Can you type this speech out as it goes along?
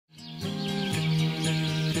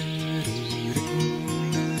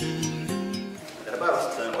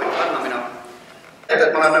öelda,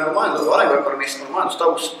 et ma olen nagu arenguökonomist, mul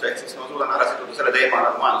majandustaust, ehk siis ma suudan ära siduda selle teema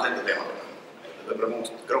nagu majanduse teemadega. Võib-olla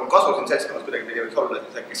muust kasu siin seltskonnas kuidagi pidi võiks olla,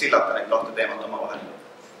 et äkki sillata neid kahte teemat oma vahel.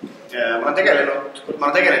 Ma olen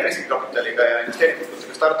tegelenud riskikapitaliga ja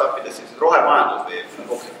investeeringutega startupides, siis rohemajandus või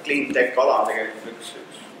nagu clean tech ala on tegelikult üks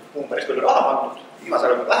päris palju raha pandud,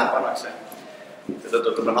 viimasel ajal vähem pannakse.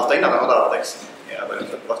 Seetõttu võib-olla nafta hinnad on odavad, eks, ja palju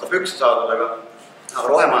vasta pükse saadud, aga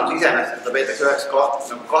rohemajandus iseenesest, seda peetakse üheks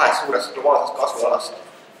kahest suurest globaalsest kasvualast.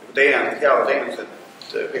 Teine on heaoluteenused,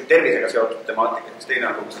 kõik tervisega seotud temaatika, siis teine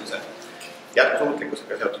on kogu sellise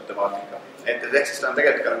jätkusuutlikkusega seotud temaatika. Et ehk siis ta on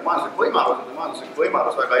tegelikult ka majanduslik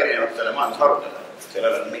võimalus väga erinevatele majandusharudele.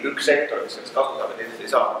 Sellel on mingi üks sektor, kes sellest kasu saab ja teisest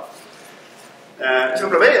ei saa. Mis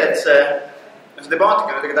võib-olla veel, et see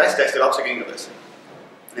temaatika on tegelikult hästi lapsekingades.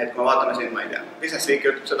 Et kui me vaatame siin, ma ei tea, Business Week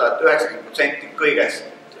ütleb seda, et 90% kõigest,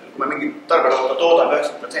 kui me mingi tarbijaloota toodame,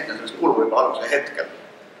 90% on sellest kulu juba alguse hetkel.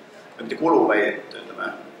 Mitte kulu, vaid ütleme,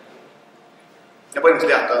 ja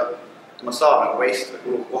põhimõtteliselt jah, ta saab nagu waste või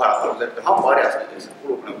kulub kohe alguse hetkel hambaharjas, näiteks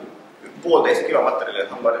kulub nagu 1,5 kilo materjali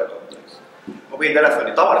hambaharja tootmiseks.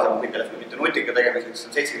 Mobiiltelefoni, tavalise mobiiltelefoni, mitte nutika tegemiseks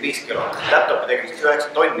on 75 kilo, laptopi tegemiseks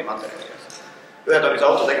 9 tonni materjali. 1 tonnise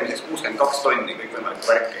auto tegemiseks 62 tonni kõik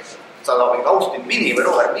võimalikud värki. Saad mingi Austin Mini või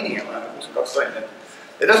Rover Mini ja 62 tonni.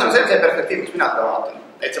 Ja tõus on see perspektiiv, kus mina seda vaatan.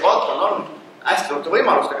 Et see valdkond on hästi suurte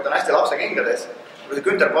võimalustega, ta on hästi lapsekingades. Kui see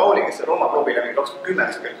Günter Pauli, kes Rooma klubile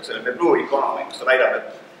 2010 kirjutas selle Blue Economy, kus ta väidab,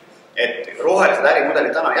 et rohelised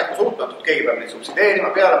ärimudelid täna on jätkusuutmatud, keegi peab neid subsideerima,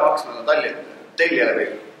 peale maksma, nad on tellijale või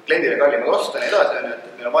kliendile kallimad osta ja nii edasi,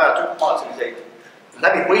 et meil on vaja tükkmaad selliseid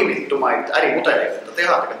läbipõimitumaid ärimudeleid, et ta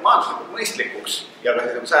teha tegelikult majanduslikult mõistlikuks ja ka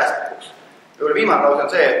säästlikuks. Ja viimane lause on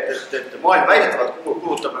see, et maailm väidetavalt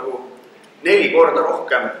kulutab nagu 4 korda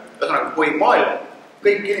rohkem, kui maailm,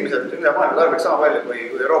 kõik inimesed üle maailma tarbiks sama palju kui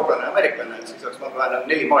eurooplane ja ameeriklane, siis oleks ma vähemalt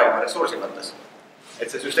 4 maailma ressursi mõttes. Et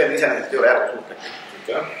see süsteem iseenesest ei ole jätkusuutlik.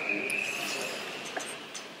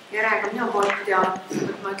 Järega minu poolt ja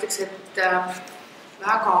ma ütleks, et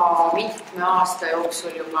väga mitme aasta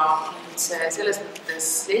jooksul juba see selles mõttes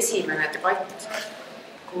esimene debatt,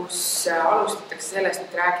 kus alustatakse sellest,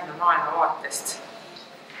 et räägime maailmavaatest.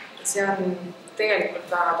 See on tegelikult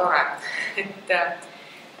väga tore, et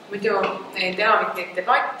muidu enamik neid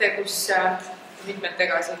debatte, kus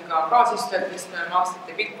mitmetega siin ka kaasistujatest me oleme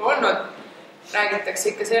aastate pikku olnud, räägitakse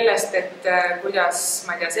ikka sellest, et kuidas,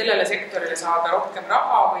 ma ei tea, sellele sektorile saada rohkem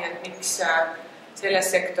raha või et miks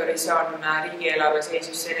selles sektoris on riigieelarve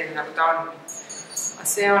seisus selline, nagu ta on.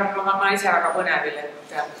 See on, ma ise väga põnevil,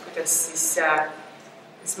 et kuidas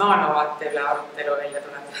siis maailmavaate üle arutelu välja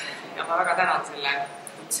tuleb. Ja ma väga tänan selle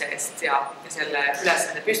kutse eest ja selle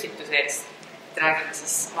ülesande püstituse eest, et räägime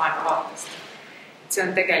siis maailmavaatest. See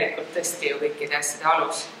on tegelikult tõesti ju kõikide asjade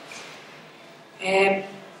alus.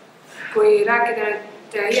 Kui rääkida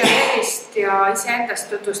nüüd IRL-ist ja iseendast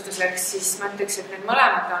tutvustuseks, siis ma ütleks, et need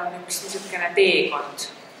mõlemad on üks niisugune teekond.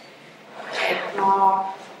 Et ma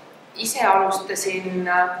ise alustasin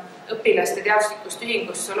õpilaste teaduslikust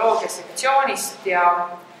ühingust zooloogia sektsioonist ja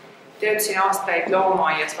töötasin aastaid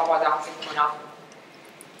loomaaias vabatahtlikuna.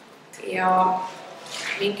 Ja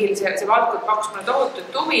mingil see valdkond pakkus mulle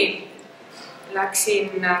tohutut huvi.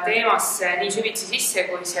 Läksin teemasse nii süvitsi sisse,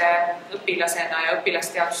 kui see õpilasena ja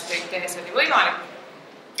õpilasteadustöid tehes oli võimalik,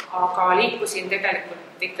 aga liikusin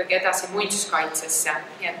tegelikult ikkagi edasi muinsuskaitsesse,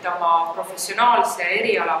 nii et oma professionaalse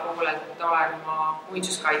eriala poolelt olen ma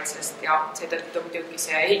muinsuskaitsest ja seetõttu muidugi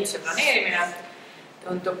see ehituse planeerimine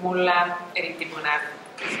tundub mulle eriti põnev.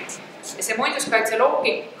 Ja see muinsuskaitse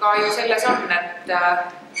loogika ju selles on,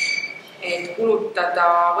 et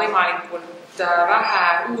kulutada võimalikult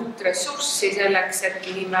vähe uut ressurssi selleks, et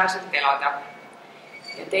inimväärselt elada.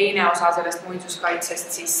 Ja teine osa sellest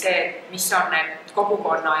muinsuskaitsest siis see, mis on need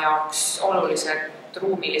kogukonna jaoks olulised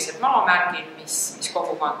ruumilised maamärgid, mis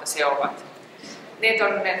kogukonda seovad. Need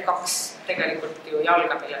on need 2 tegelikult ju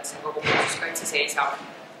jalga, millel see kogu muinsuskaitse seisab.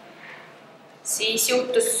 Siis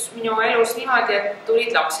juhtus minu elus niimoodi, et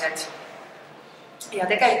tulid lapsed. Ja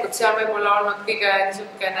tegelikult see on võib-olla olnud kõige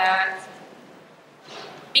niisugune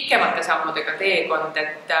pikemate sammudega teekond,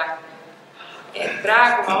 et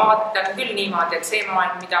praegu ma vaatan küll niimoodi, et see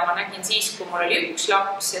maailm, mida ma nägin siis, kui mul oli 1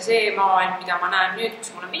 laps ja see maailm, mida ma näen nüüd,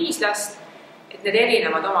 kus mul on 5 last, et need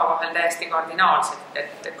erinevad omavahel täiesti kardinaalselt,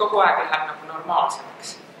 et kogu aeg läheb nagu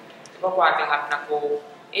normaalsemaks. Kogu aeg läheb nagu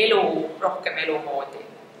rohkem elumoodi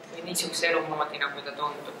või niisuguse elumoodi, nagu ta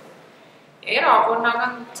tundub. Ja erakonnaga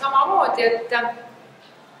on samamoodi, et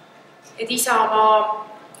Isamaa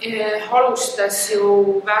alustas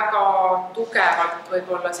ju väga tugevalt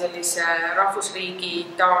võib-olla sellise rahvusriigi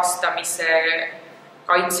taastamise,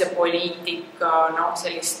 kaitsepoliitika,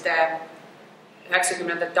 selliste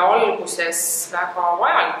 90ndate alguses väga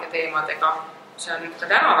vajalike teemadega, see on ka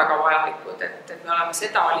täna väga vajalikud, et me oleme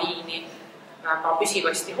seda liini väga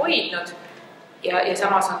püsivasti hoidnud ja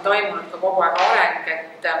samas on toimunud ka kogu aeg areng,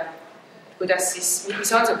 et kuidas siis,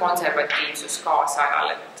 mis on see konservatiivsus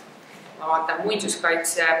kaasajal, et ma vaatan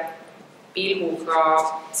muinsuskaitse pilguga,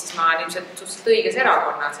 siis ma olen ilmselt suhteliselt õiges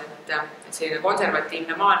erakonnas, et selline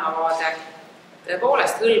konservatiivne maailmavaade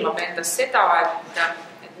tõepoolest hõlmab endas seda,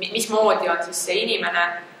 et mismoodi on siis see inimene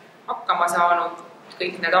hakkama saanud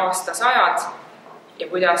kõik need aastasajad ja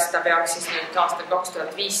kuidas ta peaks siis nüüd aastal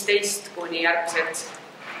 2015 kuni järgsed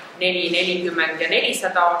 4, 40 ja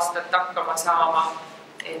 400 aastat hakkama saama,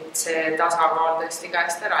 et see tasakaal tõesti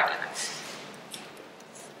käest ära läheks.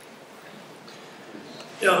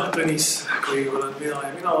 Jah, Tõnis Kõiv olen mina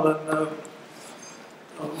ja mina olen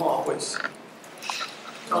maapoiss.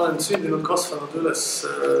 Ma olen sündinud, kasvanud üles,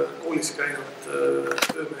 koolis käinud,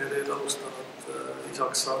 töömeheteed alustanud,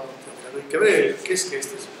 isaks saanud ja mida kõike veel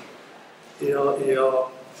Kesk-Eestis. Ja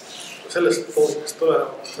sellest poolest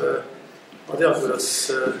tulenevalt ma tean, kuidas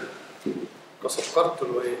kasvab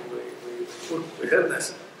kartul või kurk või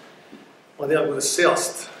hernes. Ma tean, kuidas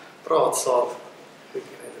seast praad saab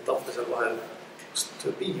kõiki neid etappe seal vahel, kust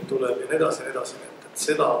piim tuleb ja nii edasi, et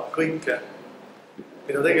seda kõike,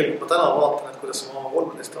 mida tegelikult ma täna vaatan, et kuidas ma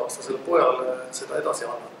 13-aastasele pojale seda edasi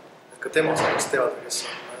annan. Et ka tema saaks teada, kes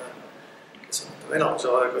on enamuse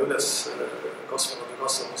aega üles kasvanud ja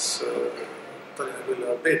kasvamas Tallinna külje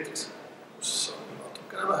ajal Peetris, kus on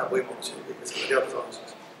natukene vähem võimalusi kõige selle teada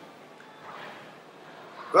saamiseks.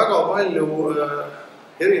 Väga palju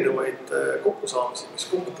erinevaid kokkusaamisi, mis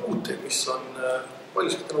kokkupuuteid, mis on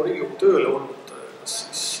paljuski tänu Riigikogu tööle olnud, kas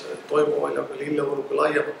siis Toimuvaljaga, Lilleoruga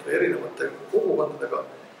laiemalt või erinevate kogukondadega,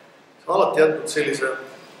 see on alati jätnud sellise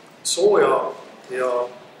sooja ja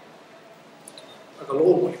väga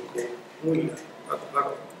loomuliku mulje,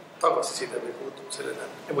 väga tagasiside või puutunud selline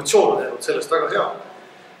emotsioon on jäänud sellest väga hea.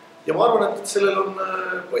 Ja ma arvan, et sellel on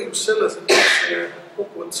põhjus selles, et see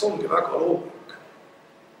kokkuvõttes ongi väga loomulik,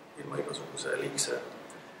 ilma igasuguse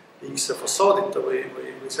liigse fassaadita või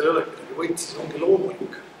selle üle midagi võit, siis ongi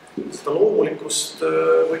loomulik. Seda loomulikust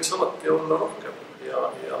võiks alati olla rohkem ja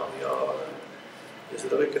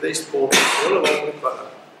seda kõike teist poolt ei ole loomulik vähe.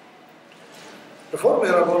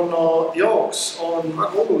 Reformierakonna jaoks on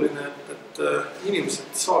väga oluline, et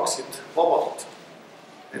inimesed saaksid vabalt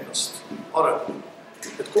ennast arendada.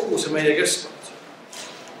 Et kogu see meie keskkond,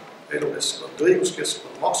 elukeskkond,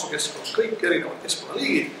 õiguskeskkond, maksukeskkond, kõik erinevad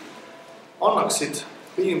keskkonnaliigid annaksid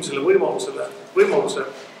inimesele võimaluse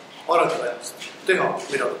arendada ennast, teha,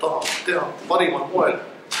 mida ta tahab, teha parimal moel,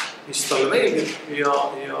 mis talle meeldib ja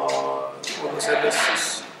olla selles siis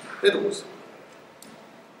edukas.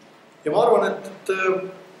 Ja ma arvan, et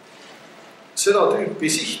seda tüüpi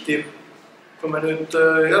sihti, kui me nüüd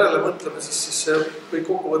järele mõtleme, siis võib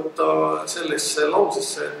kokku võtta sellesse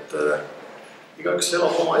lausesse, et igaüks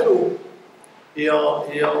elab oma elu ja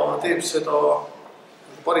teeb seda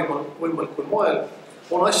parimal võimalikul moel.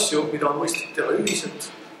 On asju, mida on mõistlik teha ühiselt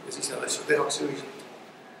ja siis need asju tehakse ühiselt.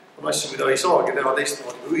 On asju, mida ei saagi teha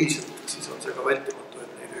teistmoodi kui ühiselt, siis on see ka vältimatu,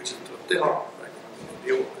 et neid ühiselt tuleb teha.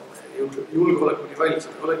 Julgeolekuni välja,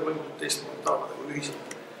 see ei olegi võimalik teistmoodi tagada kui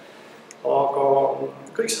ühiselt. Aga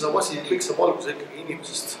kõik saab alguse ikkagi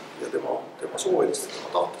inimesest ja tema soovidest ja tema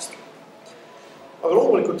tahtest. Aga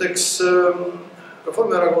loomulikult, eks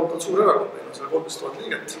Reformierakond on suur erakond, meil on 113 000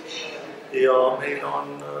 liiget ja meil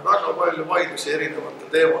on väga palju vaidlusi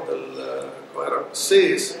erinevatel teemadel ka erakonnas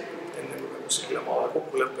sees, enne kui me kuskile maale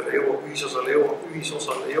kokkuleppele jõuab,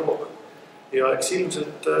 ühisosale jõuab. Ja eks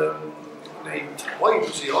ilmselt neid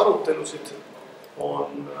vaidlusi ja arutelusid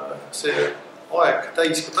on see aeg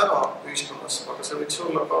täis ka täna ühiskonnas, aga see võiks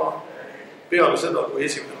olla ka peale seda, kui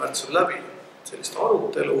 1. märts on läbi. Sellist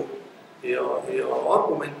arutelu ja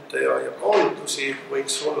argumente ja kaalutlusi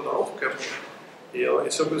võiks olla rohkem. Ja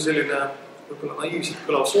see on küll selline võib-olla naiivselt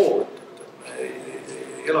kõlav soov, et me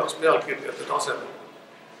ei elaks pealkirjade tasemel,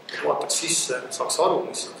 vaataks sisse, saaks aru,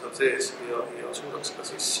 mis on seal sees ja suudaks ka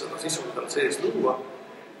siis seda sisu seal sees luua.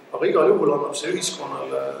 Aga igal juhul annab see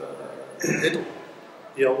ühiskonnale edu.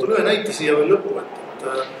 Ja toon ühe näite siia veel lõpu, et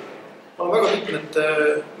ma olen väga mitmete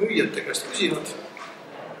müüjate käest küsinud,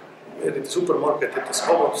 eriti supermarketites,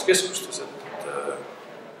 kaubanduskeskustes, et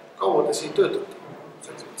kaua te siin töötate,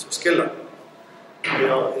 selles kellel.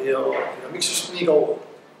 Ja miks just nii kaua?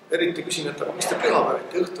 Eriti küsin, et aga mis te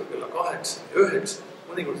pühapäeviti õhtul kella 8 ja 9,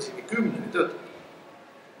 mõnikord isegi 10 töötate.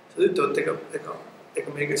 Seda ütlevad,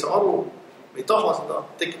 ega me ei saa aru, me ei taha seda,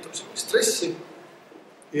 tekitab seda stressi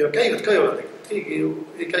ja käivad ka ei ole tegelikult, keegi ju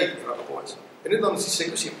ei käi väga poes. Ja nüüd on siis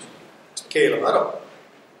see küsimus, keelame ära.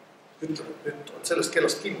 ütleme, et nüüd on sellest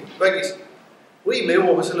kellast kinni, vägisi. Või me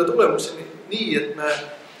jõuame selle tulemuseni nii, et me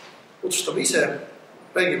otsustame ise,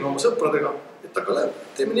 räägime oma sõpradega, et aga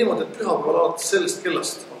teeme niimoodi, et pühapäeval alates sellest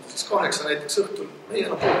kellast, on siis 8 näiteks õhtul, meie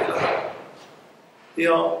enam pooli läheb.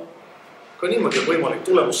 Ja ka niimoodi on võimalik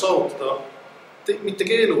tulemus saavutada mitte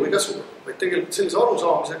keelu või käsuga, vaid tegelikult sellise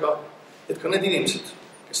arusaamisega, et ka need inimesed,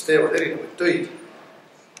 kes teevad erinevaid töid,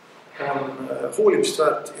 on hoolimist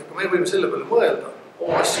väärt ja ka me võime selle peale mõelda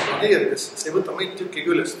oma asju planeerides, see ei võta meid tükki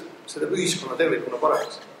küljest, see teeb ühiskonna tervikuna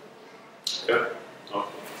paremaks.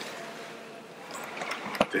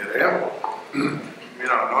 Tere,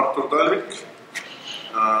 mina olen Artur Talvik,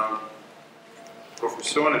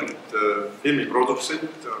 professioonilt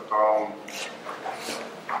filmiprodutsent,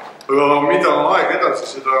 aga mida aeg edasi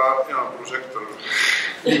seda prožektor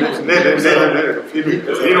minu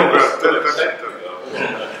pealt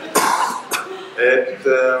et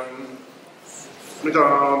mida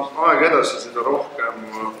aeg edasi, seda rohkem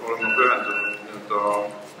oleme pühendunud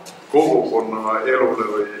kogukonna elule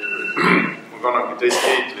või ma kannangi teist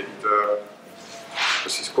tiitlit,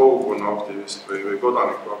 kas siis kogukonna aktivist või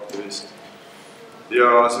kodaniku aktivist. Ja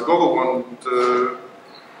see kogukond,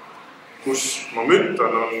 kus ma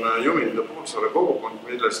müttan, on Jumilde Poolsaare kogukond,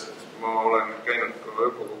 millest ma olen käinud ka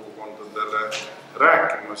ökokogukondadele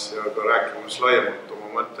rääkimas ja ka rääkimas laiemalt oma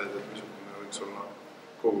mõtteid, et missugune võiks olla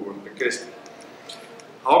kogukondlik Eesti.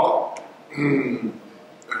 Aga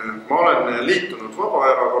ma olen liitunud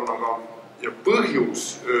Vabaerakonnaga ja põhjus,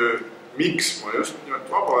 miks ma just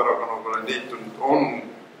nimelt Vabaerakonnaga olen liitunud,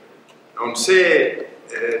 on see,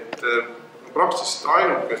 et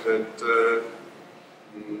praktiliselt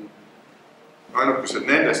ainukesed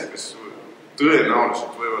nendest, kes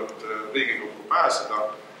tõenäoliselt võivad Riigikokku pääseda,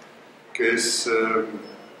 kes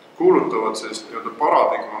kuulutavad sellist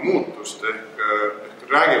paradigma muutust ehk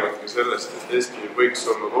räägivadki sellest, et Eesti võiks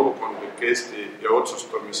olla kogukondlik Eesti ja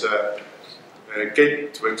otsustamise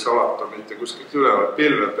kett võiks alata mitte kuskilt üleval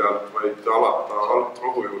pilve pealt, vaid alata alt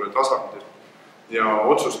rohujuure tasandil ja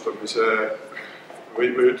otsustamise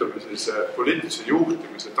või ütleme siis poliitilise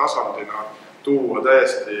juhtimise tasandina tuua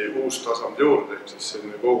täiesti uus tasand juurde, ehk siis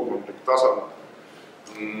selline kogukondlik tasand,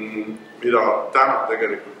 mida täna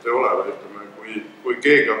tegelikult ei ole, või ütleme, kui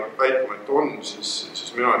keegi hakkab väitma, et on,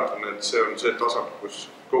 siis mina ütlen, et see on see tasand, kus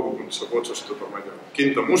kogukond saab otsustada, ma ei tea,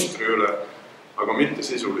 kindla mustri üle, aga mitte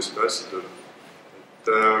sisuliste asjade üle.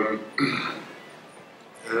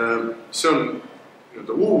 See on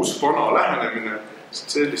uus, vana lähenemine,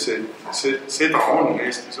 seda on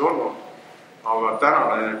Eestis olnud, aga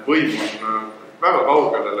tänane võim on väga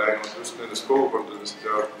kaugele läinud just nendest kogukondadest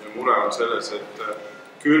ja mure on selles, et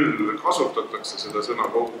küll kasutatakse seda sõna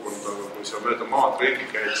kogukonda, aga kui sa mööda maad ringi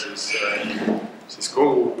käid, siis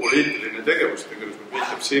kogu poliitiline tegevus tegelikult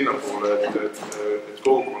viitab sinna poole, et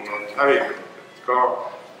kogukonna on hävinud. Ka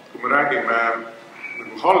kui me räägime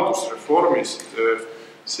haldusreformist,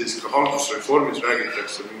 siis ka haldusreformis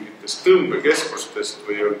räägitakse mingitest tõmbekeskustest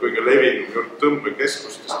või on kõige levinum jutt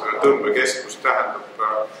tõmbekeskustest, aga tõmbekeskus tähendab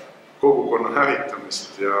kogukonna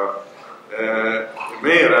hävitamist ja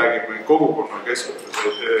meie räägime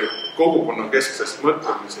kogukonnakesksest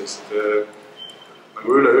mõtlemisest nagu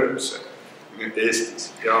üleüldse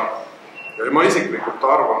Eestis ja ma isiklikult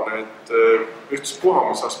arvan, et ühtes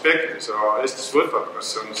puhamise aspekti sa Eestis võtad, kas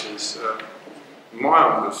see on siis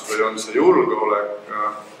majandus või on see julgeolek,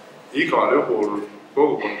 igal juhul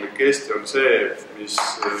kogukondlik Eesti on see,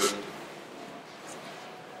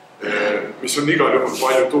 mis on igal juhul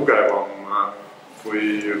palju tugevam kui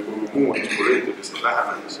muud poliitilised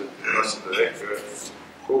lähenemised asjade ehk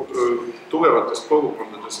tugevatest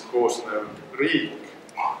kogukondadest koosnev riik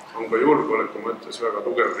on ka julgeoleku mõttes väga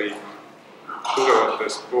tugev riik.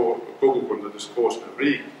 Tugevatest kogukondadest koosnev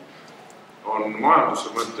riik on majanduse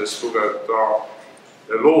mõttes tugev, ta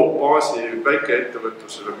loob baasi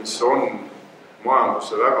väikeettevõtlusele, mis on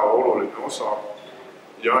majanduse väga oluline osa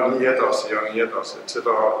ja nii edasi ja nii edasi, et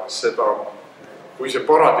seda kui see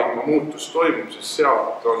paradigma muutus toimub, siis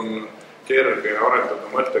sealt on kerge arendada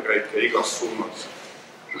mõttekäike igas suunas.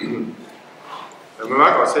 Ja me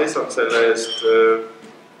väga seisan selle eest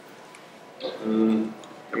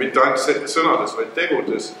ja mitte ainult sõnades, vaid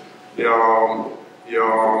tegudes ja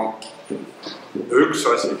üks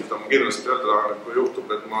asi, mida ma kindlasti öelda tahan, et kui juhtub,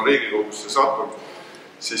 et ma Riigikogusse satun,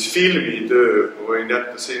 siis filmitöö võin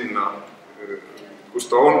jätta sinna, kus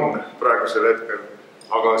ta on praegusel hetkel,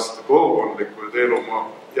 aga seda kogukondlikul elu ma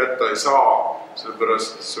jätta ei saa,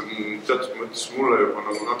 sellepärast see on teatud mõttes mulle juba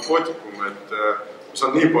nagu narkootikum, et ma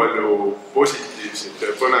saan nii palju positiivset ja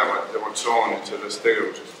põnevat emotsiooni sellest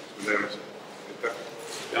tegevusest, mis me teeme seda. Aitäh!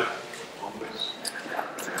 Jah, Andres.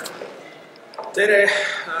 Tere,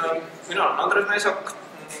 mina olen Andres Meesak.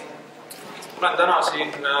 Olen täna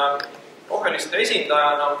siin Roheliste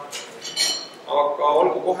esindajana, aga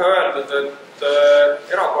olgu kohe öeldud, et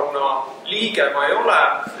erakonna liige ma ei ole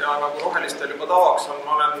ja nagu Rohelistel juba tavaks on,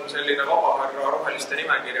 ma olen selline vabahärra Roheliste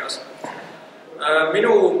nimekirjas.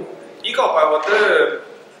 Minu igapäevatöö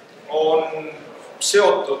on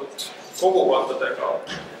seotud kogukondadega,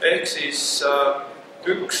 ehk siis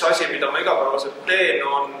üks asi, mida ma igapäevaselt teen,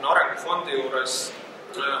 on Arengufondi juures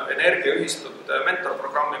energiaühistute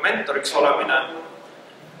mentorprogrammi mentoriks olemine.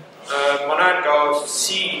 Ma näen ka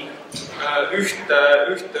siin ühte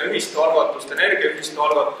ühistu algatust, energiaühistu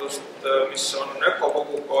algatust, mis on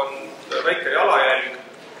ökokogukond Väike Jalajälg,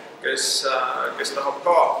 kes tahab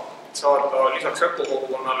ka saada lisaks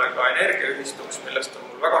ökokogukonnale ka energiaühistuks, millest on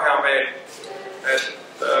mul väga hea meel, et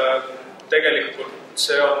tegelikult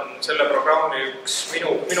see on selle programmi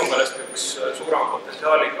minu meelest üks suurema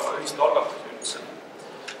potentsiaaliga ühistu algatus üldse.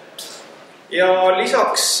 Ja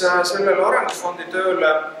lisaks sellele Arengufondi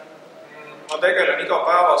tööle ma tegelen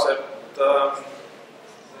igapäevaselt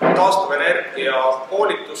taastuvenergia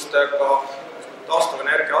koolitustega,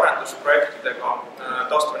 taastuvenergia arendusprojektidega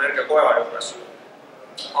taastuvenergia koja juures.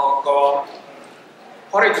 Aga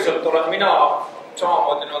hariduselt olen mina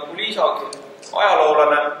samamoodi nagu Liisagi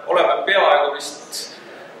ajaloolane, oleme peaaegu vist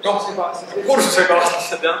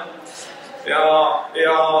kursusekaaslased, jah.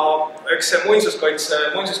 Ja eks see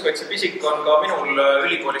muinsuskaitse pisik on ka minul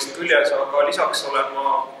ülikoolist küljes, aga lisaks olen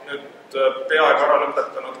ma nüüd peaaegu ära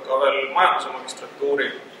lõpetanud ka veel majanduse magistratuuri.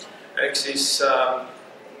 Ehk siis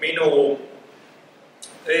minu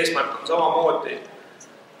eesmärk on samamoodi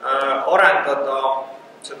arendada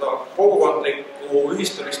seda kogukondlikku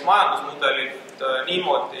ühistulist majandusmudelit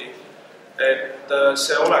niimoodi, et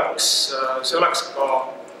see oleks ka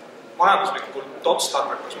majanduslikult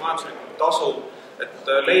otstarbekas, majanduslikult tasuv, et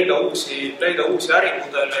leida uusi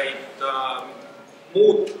ärimudeleid,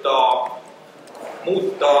 muuta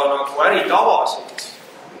nagu äritavasid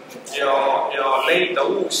ja leida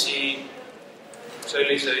uusi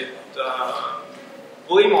selliseid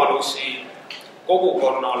võimalusi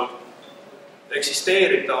kogukonnal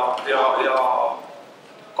eksisteerida ja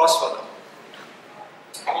kasvada.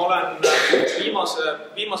 Ma olen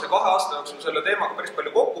viimase 2 aasta jooksul selle teemaga päris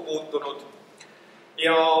palju kokku puutunud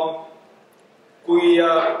ja kui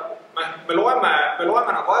me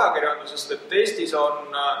loeme nagu ajakirjandusest, et Eestis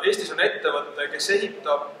on ettevõte, kes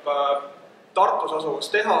ehitab Tartus asuvas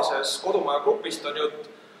tehases, Kodumaja grupist on jutt,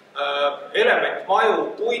 elementmaju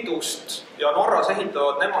puidust ja Norras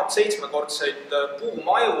ehitavad nemad 7-kordseid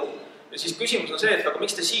puumaju ja siis küsimus on see, et aga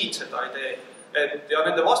miks te siin seda ei tee? Ja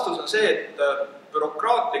nende vastus on see, et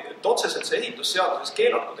bürokraatlik, et otseselt see ehitusseaduses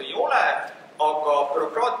keelatud ei ole, aga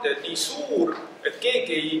bürokraatia on nii suur, et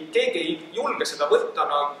keegi ei julge seda võtta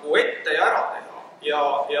nagu ette ja ära teha.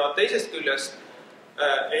 Ja teisest küljest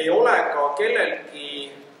ei ole ka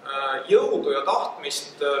kellelgi jõudu ja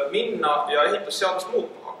tahtmist minna ja ehitusseadust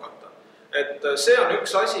muutma hakata. Et see on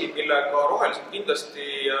üks asi, millega Rohelised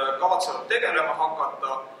kindlasti kavatsevad tegelema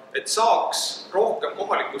hakata, et saaks rohkem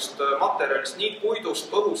kohalikust materjalist, nii puidust,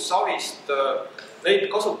 põhust, savist, neid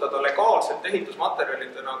kasutada legaalselt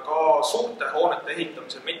ehitusmaterjalidena ka suurte hoonete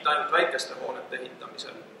ehitamisel, mitte ainult väikeste hoonete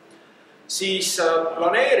ehitamisel. Siis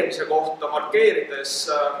planeerimise kohta markeerides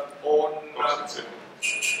on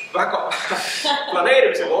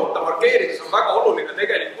väga oluline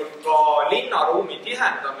tegelikult ka linnaruumi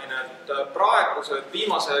tihendamine, et praegused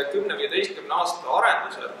viimase 10-15 aasta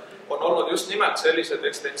arendused on olnud just nimelt sellised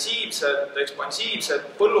ekstensiivsed, ekspansiivsed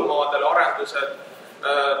põllumaadele arendused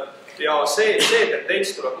ja see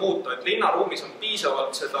tendents tuleb muuta, et linnaruumis on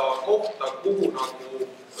piisavalt seda kohta, kuhu nagu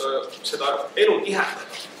seda elu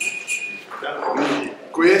tihendada.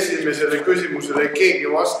 Kui esimesele küsimusele keegi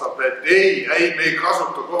vastab, et ei, me ei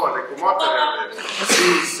kasuta kohalikku materjali,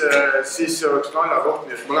 siis see oleks naljakoht,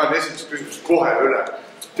 nii et ma lähen esimest küsimust kohe üle.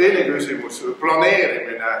 Teine küsimus,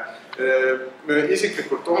 planeerimine. Me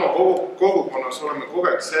isiklikult oma kogukonnas oleme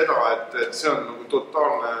kogenud seda, et see on nagu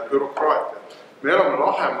totaalne bürokraatia. Me elame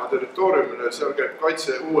Lahemaa territooriumile, seal käib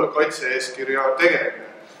uue kaitse-eeskirja tegemine.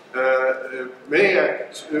 Meie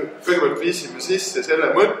kõigepealt viisime sisse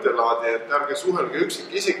selle mõttelaadi, et ärge suhelge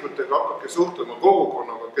üksikisikutega, hakake suhtlema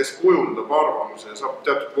kogukonnaga, kes kujundab arvamuse ja saab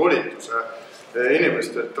teatud volituse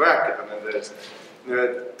inimestelt rääkida nende eest.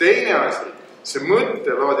 Teine asi, see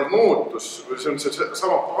mõttelaadi muutus, see on see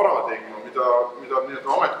sama paradigma, mida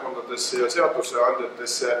ametkondadesse ja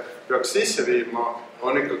seaduseandjatesse peaks sisse viima,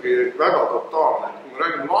 on ikkagi väga totaalne. Kui me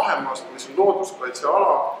räägime Lahemaast, mis on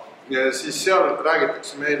looduskaitseala, siis seal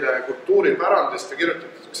räägitakse meile kultuuripärandist ja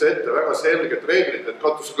kirjutatakse ette väga selged reeglid, et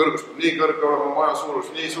katuse kõrgus peab nii kõrge olema, maja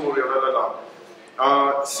suurus nii suur ja lalala.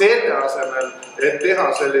 Selle asemel, et teha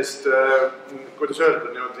sellist, kuidas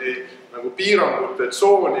öelda, niimoodi nagu piirangute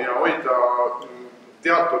tsooni ja hoida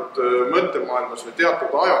teatud mõttemaailmas või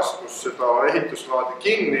teatud ajas, kus seda ehituslaadi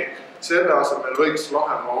kinni, selle asemel võiks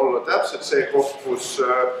Lahemaa olla täpselt see koht,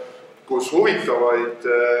 kus huvitavaid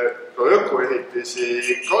ka ökoehitisi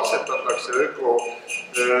katsetatakse,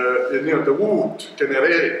 nii-öelda uut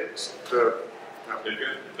genereeritakse.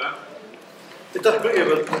 Aitäh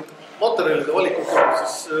kõigepealt materjalide valiku puhul,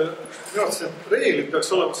 siis minu arvates reeglid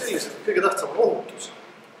peaks olema sellised, et kõige tähtsam on ohutus.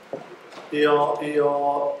 Ja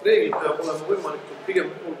reeglid peab olema võimalikult pigem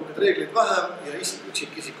olgu need reeglid vähem ja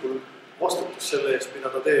üksikisikul vastutus selle eest, mida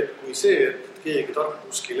ta teeb, kui see, et keegi tark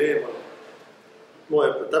kuskil eemal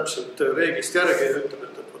loeb täpselt reeglist järgi ja ütleb,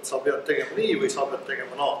 et sa pead tegema nii või sa pead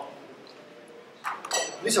tegema naa.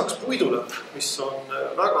 Lisaks puidule, mis on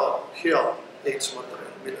väga hea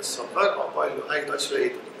ehitusmaterjal, millest saab väga palju häid asju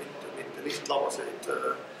ehitada, mitte lihtlabaseid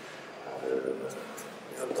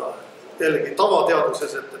jällegi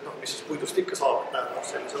tavateaduses, et mis siis puidust ikka saab, et näeb,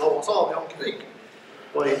 sellise laua saab ja ongi kõik,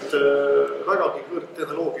 vaid vägagi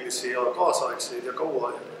kõrgtehnoloogilisi ja kaasaegseid ja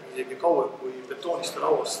isegi kauem kui betooniste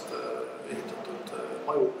lauast ehitatud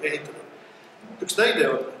maju ehitada. Üks näide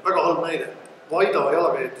on väga halb näide. Vaida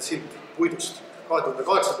jalakäijate silt puidust.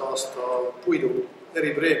 2008. aasta puidu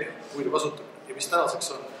eripreemia, puidu kasutamine ja mis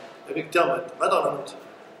tänaseks on, ja kõik teame, et mädanenud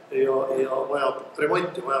ja vajab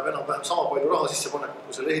remonti, vajab enam-vähem sama palju raha sissepanekut,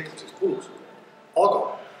 kui selle ehitamiseks kulus. Aga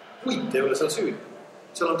puit ei ole seal süüdi.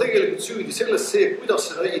 Seal on tegelikult süüdi selles see, kuidas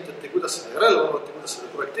seda ehitati, kuidas seda järelevalvati, kuidas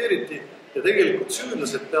seda projekteeriti ja tegelikult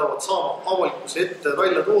süünlased peavad saama avalikkuse ette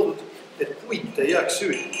välja toodud, et puit ei jääks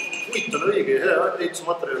süüdi. Puit on õige ja hea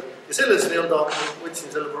ehitusmaterjal ja selles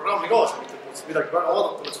võtsin selle programmi kaasa, mitte midagi väga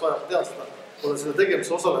vaadata oleks vaja, tean seda, olen seda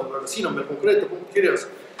tegemise osalenud, aga siin on meil konkreetne punkt kirjas,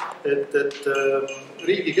 et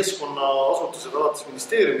riigi keskkonnaasutused alates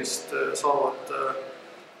ministeeriumist saavad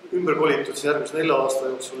ümberkolitud järgmise 4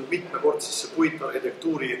 aasta jooksul mitmekordsesse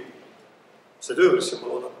puitarhitektuuri see töövrisse,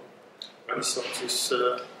 ma loodan, mis on siis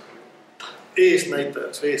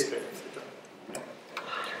eesnäitajaks või eeskäijaks.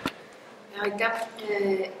 Aitäh.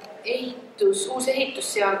 Uus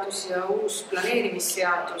ehitusseadus ja uus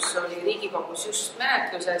planeerimisseadus oli Riigikogus just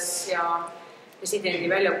menetluses ja presidendi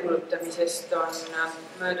väljakuulutamisest on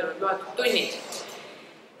möödunud loetud tunnid.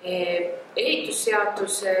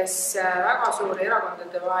 Ehitusseaduses väga suuri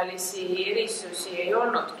erakondade vahelisi erisusi ei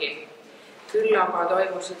olnudki. Küll aga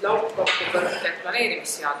toimusid laupkokkupõrked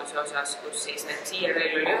planeerimisseaduse osas, kus siis need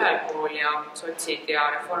IRL oli ühel pool ja sotsid ja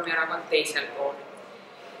Reformierakond teisel pool.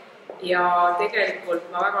 Ja tegelikult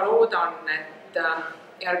ma väga loodan, et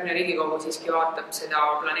järgmine Riigikogu siiski vaatab seda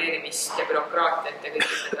planeerimist ja bürokraatiat ja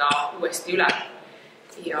kõike seda uuesti üle.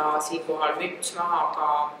 Ja siinkohal müts maha ka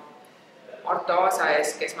Arto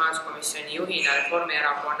ees, kes majanduskomisjoni juhina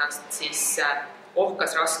Reformierakonnast siis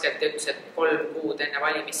ohkas raskelt ja ütles, et 3 kuud enne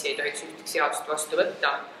valimisi ei tohiks ühtegi seadust vastu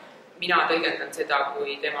võtta. Mina tõlgendan seda,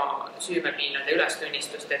 kui tema süümepiinade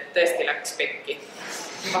ülestunistust, et tõesti läks pekki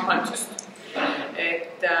mahandust.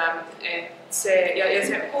 Et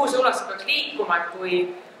see kuhu suunas peaks liikuma, et kui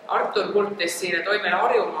Artur kurtis siin, et meil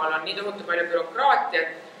Harjumaal on nii tohutu palju bürokraatiat,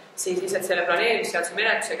 siis lihtsalt selle planeerimisseaduse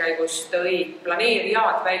menetluse käigus tõid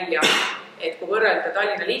planeerijad välja, et kui võrrelda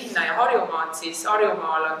Tallinna linna ja Harjumaad, siis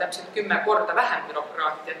Harjumaal on täpselt 10 korda vähem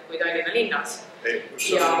bürokraatiat kui Tallinna linnas.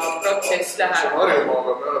 Ja protsess läheb...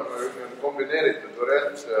 Harjumaaga me oleme kombineeritud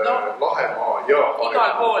variant Lahemaa ja Harjumaa.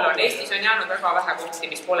 Igal pool on. Eestis on jäänud väga vähe kohti,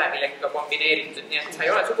 mis pole millega kombineeritud, nii et sa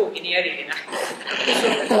ei ole sugugi nii eriline.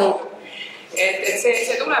 Et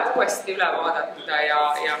see tuleb uuesti üle vaadata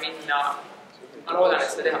ja minna. Ma loodan, et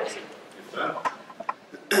seda tehakse.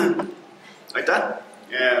 Aitäh!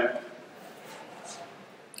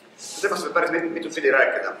 Temast võib päris mitut pidi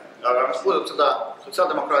rääkida, aga mis puudutab seda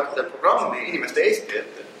sotsiaaldemokraatide programmi Inimeste Eesti,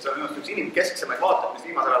 et see on minu üks inimkesksemaid vaateid, mis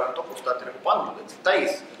viimasel ajal on dokustaati pandud, et see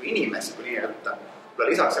täis inimest, kui nii öelda,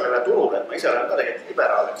 lisaks sellele turule, et ma ise olen ka tegelikult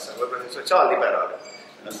liberaaliks, võib-olla sotsiaalliberaal,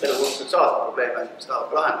 terve hulk sotsiaalseid probleeme, mis tahab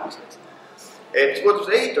lahendamist. Mis puudutab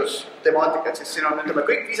seda ehitustemaatikat, siis siin on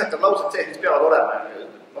kõik viisakad laused sees, mis peavad olema.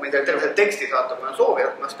 Ma võin teile terve selle teksti saata, kui on soovi,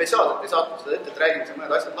 et ma spetsiaalselt ei saatnud seda ette, et räägime siin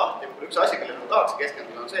mõned asjad lahti. Üks asi, kellele ma tahaks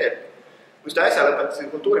keskenduda, on see, et kui seda äsja lõpetasin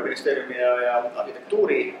Kultuuriministeeriumi ja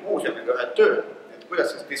arhitektuurimuuseumiga ühe töö, et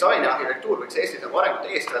kuidas siis disain ja arhitektuur võiks Eestis arengut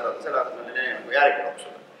eest vedada, selle asemel järgi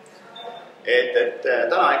loksuda. Et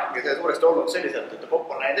täna ikkagi see suuresti olnud selliselt, et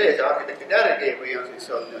popp on näinud ees ja arhitektid järgi või on siis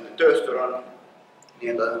tööstur on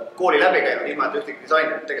kooli läbi käinud ilma, et ühtegi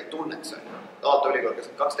disaini tegelikult tunneks. Aalto ülikool, kes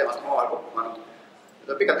on 2 teemast omavahel kokku pannud.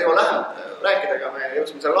 Pikalt ei ole rääkidega, me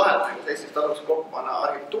jõudsime selle lahendusega, et Eestis tasuks kokku panna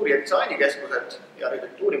arhitektuuri- ja disainikeskused ja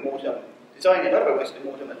arhitektuurimuuseum, disaini ja tarbekunsti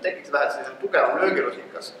muuseum, et tekiks vähe sellisel tugevam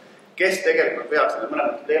löögirusikas, kes tegelikult peaks nende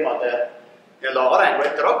mõlemate teemade arengu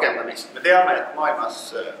ette rakendamist. Me teame, et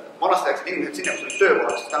maailmas vanasti läksid inimesed sinna, kus olid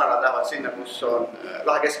töökohad, siis täna nad lähevad sinna, kus on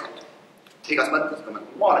lahe keskkond. Igas mõttes, kui me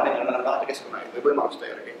maale minna, me lahede keskkonna või võimaluste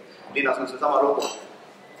järgi. Linnas on see sama lugu.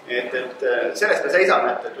 Et sellest me seisame,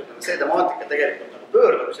 et see temaatika tegelikult nagu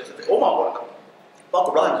pöördub, sest et omakorda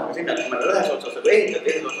pakub lahendusega sinna, et kui meil ühes otsas ehitajad,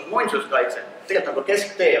 teises otsas muinsuskaitse, tegelikult nagu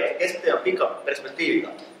kesktee on pika perspektiiviga.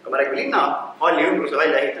 Kui me räägime linnahalli ümbruse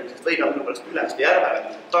väljaehitamisest või ka minu pärast Ülemiste järvega,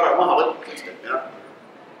 tara maha võtmisest, et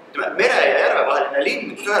mere ja järve vaheline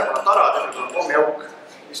linn, kus ühel pool on tara, teisel pool on pommiauk,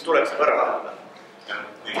 mis tuleks ära lahendada.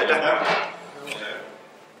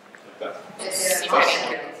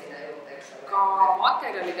 Ka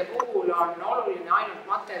materjalide puhul on oluline ainult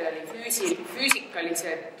materjali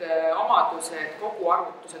füüsikalised omadused kogu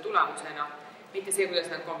arvutuse tulemusena, mitte see, kuidas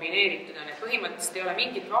nad kombineeritud on. Et põhimõtteliselt ei ole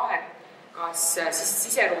mingit vahet, kas siis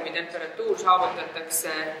siseruumi temperatuur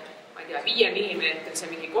saavutatakse, ma ei tea, 5 millimeetrise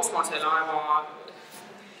mingi kosmoselaeva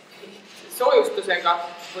soojustusega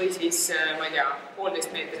või siis, ma ei tea,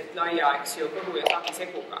 1,5 meetrit laia, eks ju, kõhu ja saagi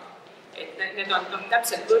seguga. Et need on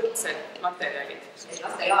täpselt võrdsed materjalid.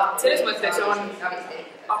 Selles mõttes on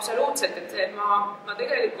absoluutselt, et ma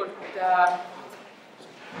tegelikult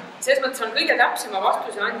selles mõttes on kõige täpsema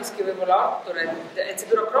vastuse andiski võib-olla Artur, et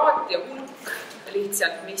see bürokraatia hulk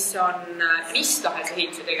lihtsalt, mis on mis tahes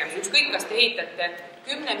ehituse tegemise, ükskõik kas te ehitate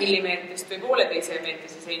 10 millimeetrist või 1,5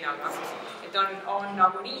 meetrise seinaga, et on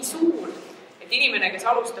nagu nii suur, et inimene, kes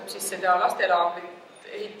alustab siis seda lastelaagrit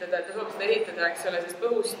ehitada, ta soovib seda ehitada, eks ole, sest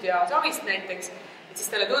põhust ja savist näiteks, et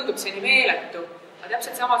siis talle tundub see nii meeletu. Aga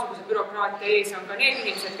täpselt samasuguse bürokraatia ees on ka need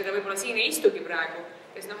inimesed, keda võib-olla siin ei istugi praegu,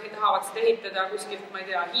 kes tahavad seda ehitada kuskilt, ma ei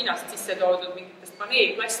tea, Hiinast sisse toodud mingitest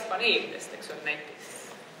plastpaneelidest, eks ole, näiteks.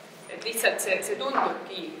 Et lihtsalt see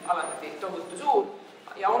tundubki alati tohutu suur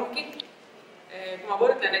ja ongi. Kui ma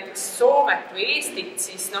võrdlen näiteks Soomet või Eestit,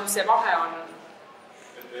 siis see vahe on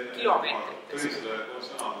kilomeetrites. Tõnisele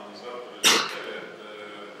koos sõna on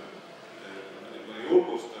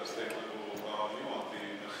julgustaks teid nagu ka niimoodi,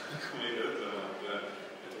 meile ütleme,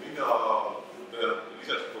 et mida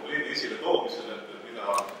lisaks probleemi esile toomisele, et mida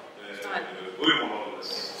võimul olles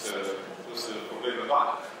selle probleemi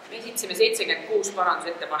lahendada. Me esitasime 76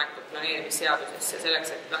 parandusettepanekut planeerimisseadusesse selleks,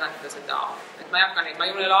 et lahendada seda, et ma ei hakka neid, ma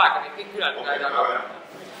ei ole aega neid kõik üle lugeda.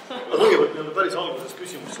 Kõigepealt päris alguses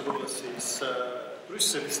küsimusse tulles, siis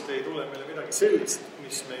Brüsselist ei tule meile midagi sellist,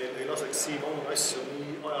 mis meil ei laseks siin oma asju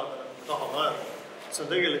nii ajada, tahame ajada. See on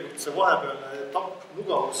tegelikult see vahepealne etapp,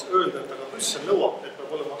 mugavus öelda, et aga Brüssel nõuab, et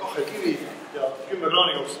peab olema 2 kivi ja 10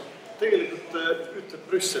 kraanikaus. Tegelikult ütleb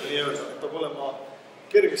Brüssel nii öelda, et peab olema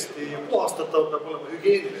kergesti puhastatav, peab olema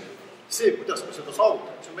hügieeniline. See, kuidas me seda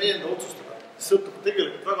saavutame, see on meie enda otsustada. See sõltub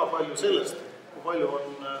tegelikult väga palju sellest, kui palju on,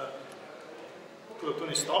 tuleb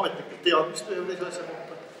tunnistada ametnikult teadmist ühe või teise asja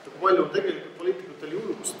kohta, kui palju on tegelikult poliitikutel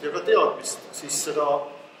julgust ja ka teadmist siis seda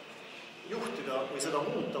juhtida või seda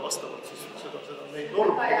muuta vastavalt siis seda neid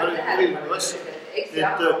norme ja erinevaid asju. Et me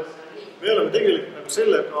oleme tegelikult nagu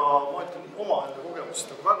sellega, ma ütlen, oma enda kogemust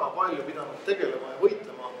nagu väga palju pidanud tegelema ja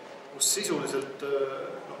võitlema, kus sisuliselt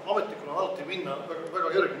ametnikuna alati minna väga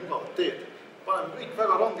kerge mugavat teed. Paneme kõik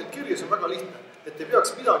väga rangelt kirja, see on väga lihtne, et ei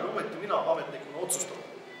peaks midagi ometi mina ametnikuna otsustama.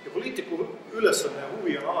 Ja poliitiku ülesanne ja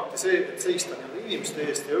huvi on alati see, et seista inimeste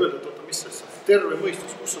eest ja öelda, et oota, mis see terve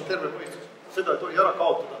mõistus, kus on terve mõistus. Seda ei tohi ära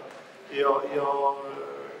kaotada. Ja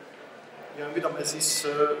mida me siis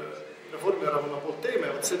Reformierakonna poolt teeme,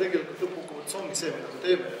 see tegelikult lõppkokkuvõttes ongi see, mida me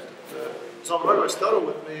teeme. Me saame väga hästi aru,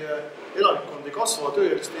 et meie elanikkond ei kasva,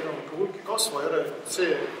 tööjärgste elaniku hulk ei kasva, järelikult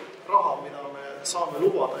see raha, mida me saame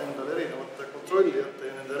lubada endale erinevate kontrollijate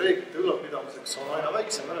ja nende reeglite ülalpidamiseks on aina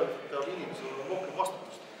väiksem, järelikult peab inimesel olema rohkem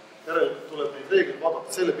vastutust. Järelikult tuleb neid reegleid vaadata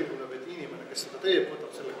selle pilgule, et inimene, kes seda teeb,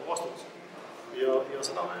 võtab sellega vastutust. Ja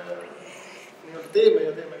seda me teeme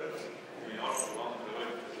ja teeme ka edasi.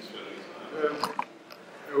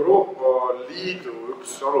 Euroopa Liidu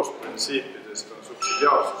üks alusprintsiipidest on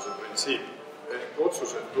subsidiaarsuse printsiip. Ehk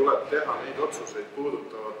otsused tuleb teha neid otsuseid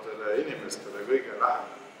puudutavatele inimestele kõige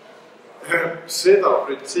lähemal. Seda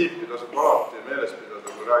printsiipi tasub alati meeles pidada,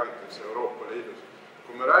 kui räägitakse Euroopa Liidus.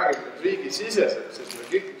 Kui me räägime riigisiseselt, siis me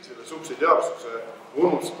kõik selle subsidiaarsuse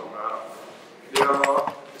unustame ära. Ja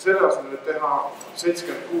selle asemel teha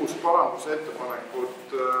 76 parandusettepanekut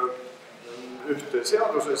ühte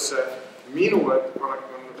seadusesse. Minu ettepanek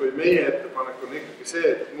on, või meie ettepanek on ikkagi see,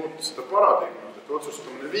 et muuta seda paradigmat, et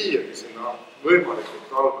otsustamine viiagi sinna võimalikult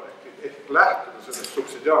alla, ehk lähtuda sellest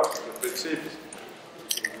subsidiaarsuse printsiibist.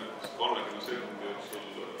 30 sekundi jooksul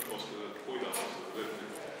oskada, kuidas seda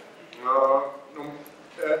töötada?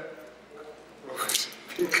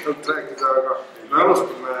 pikalt rääkida, aga me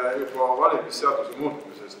alustame juba valimisseaduse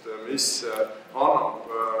muutmisest, mis annab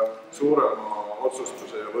suurema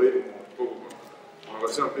otsustuse ja võimu kogukondadele. Aga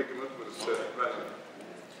see on pikki mõttes, kuidas see välja.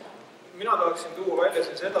 Mina tahaksin tuua välja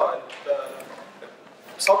siin seda, et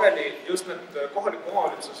sageli just need kohaliku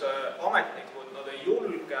omavalitsuse ametnikud, nad ei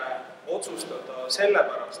julge otsustada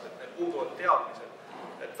sellepärast, et neil puuduvad teadmised.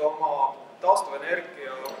 Et oma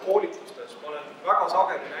taastuvenergia koolitustes ma olen väga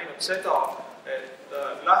sageli näinud seda, et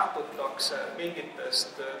lähtutakse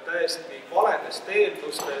mingitest täiesti valedest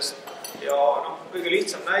eeldustest ja kõige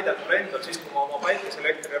lihtsam näide mul endal siis, kui ma oma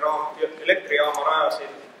päikeseelektrijaama rajasin,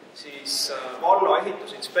 siis valla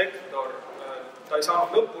ehitusinspektor, ta ei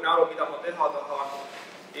saanud lõpuni aru, mida ma teha tahan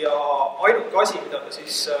ja ainuke asi, mida ta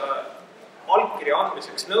siis allkirja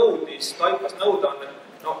andmiseks nõudis, taipas nõuda on, et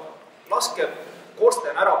laske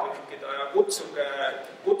korsten ära pühkida ja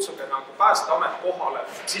kutsuge nagu päästeamet kohale,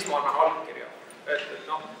 siis ma annan allkirja.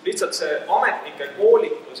 Lihtsalt see ametnike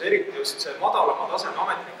koolitus, eriti just see madalama taseme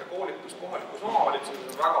ametnike koolitus kohalikus omavalitsuses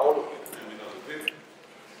on väga oluline.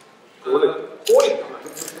 Koolitame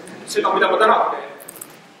seda, mida ma täna teen.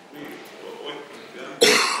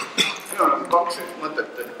 Minul on kaks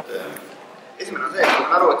mõtet, et esimene on see, et ma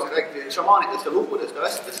olen aru, et siin räägiti šamaanidest ja lugudest ja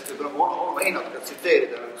asjadest, et võib oma natuke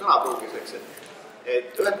tsiteerida sõnapruugiseks,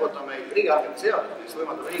 et ühelt poolt on meil riigihankete seadus, mis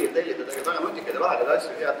võimaldab riigil tellida väga nutikaid ja lahedaid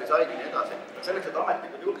asju, head disaini ja nii edasi. Selleks, et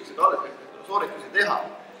ametnikud julgeksid alles sooritusi teha,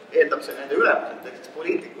 eeldab see nende ülemuselt, ehk siis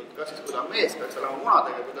poliitikud, kas siis kui ta on mees, peaks olema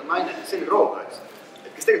munadega, kui ta on naine, siis selgrooga, eks.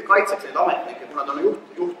 Et kes tegelikult kaitseks neid ametnikke, kuna ta on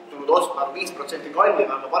juhtunud ostma 5%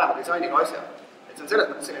 kallima, aga parema disainiga asja. Et see on selles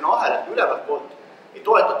mõttes selline ahel, et ülevalt poolt ei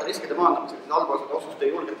toetata riskide maandamiseks, et halbased otsust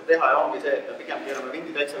ei julgeta teha ja ongi see, et me pigem keerame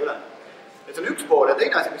vindi täitsa üle. Et see on üks pool ja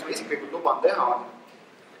teine asi, mis ma isiklikult luban teha on,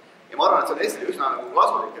 ja ma arvan, et see on Eestile üsna nagu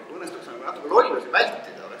kasulik, et kui õnnestuks nagu natuke lollusi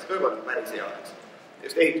vältida, oleks kõigepealt päris hea, eks.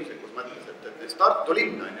 Just ehituslikus mõttes, et Tartu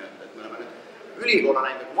linn on ju, et me oleme nüüd ülikolla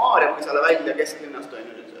näinud nagu Maarjamõisale välja kesklinnast on ju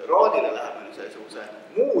nüüd Raadile läheb see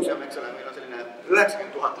muuseum, eks ole, meil on selline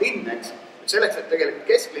 90 000 linn, eks. Selleks, et tegelikult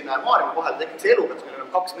kesklinna ja Maarjamaa vahel tekiks elukas, meil on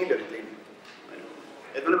 2 miljonit linna.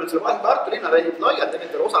 Et me oleme selle vahel Tartu linna veidi laialt,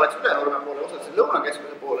 tegelikult osa läks Ülenurme poole, osa läks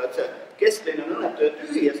Lõunakeskuse poole, et see kesklinn on õnnetu ja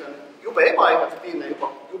tühi ja see on jube ebaefektiivne,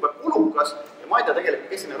 jube kulukas ja ma ei tea tegelikult,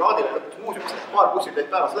 kes sinna Raadile lõpuks muuseumist paar bussitäit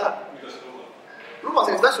päevas läheb. Luba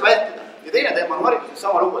sellist asju vältida. Ja teine teema on hariduses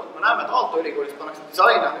sama lugu, et me näeme, et Aalto ülikoolist pannakse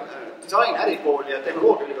disain, ärikool ja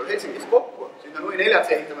tehnoloogia ülikool Helsingis kokku, siis me 4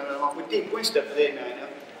 ehitame oma butiik kunstiakadeemia ja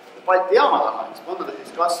Balti jaama taha, siis panna ta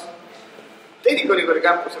siis kas Tehnikaülikooli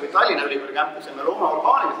kämpusse või Tallinna ülikooli kämpusse ja me loome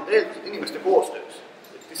orgaanilised eeldused inimeste koostööks.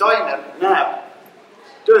 Et disainer näeb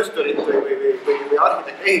töösturit või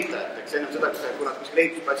arhitekt ehitajat, eks ennem seda, kui nad kuskil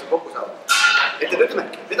ehitusplatsil kokku saavad. Et ütleme,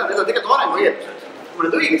 need on tegelikult arengu eeldused. Kui me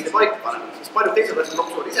need õigesti paika paneme, siis paljud teised asjad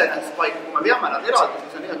loksuvad iseenesest paika. Kui me veame nad eraldi,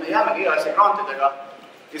 siis on nii, et me jäämegi iga asja grantidega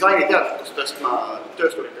disaini teadlikkust tõstma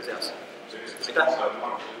töösturite seas. Aitäh!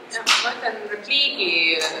 Ma ütlen repliigi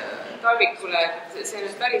Talvikule, et see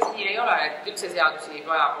nüüd päris nii ei ole, et üldse seadusi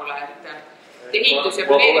vaja pole, et ehitus- ja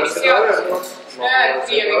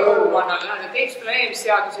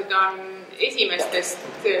planeerimisseadused on esimestest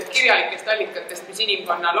kirjalikest allikatest, mis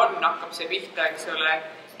inimkonnal on, hakkab see pihta, eks ole,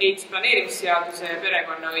 ehitus-planeerimisseaduse,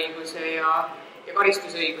 perekonnaõiguse ja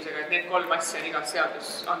karistusõigusega, et need 3 asja on igas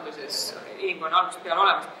seadusanduses inimkonna algusest peale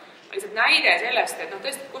olemas. Lihtsalt näide sellest, et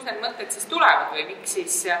tõesti, kus need mõtted siis tulevad või miks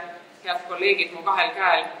siis head kolleegid mu kahel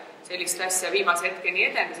käel sellist asja viimase hetkeni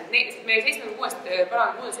edendas, et meie 76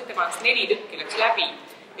 muudatusettepanekust 4 tükki läks läbi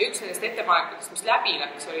ja üks nendest ettepanekutest, mis läbi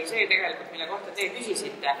läks, oli see tegelikult, mille kohta te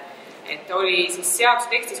küsisite, et oli siis seaduse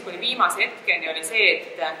tekstis kuni viimase hetkeni oli see,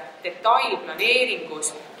 et detailplaneeringus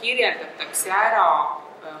kirjeldatakse ära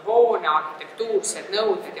hoone arhitektuursed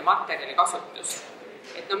nõuded ja materjali kasutus.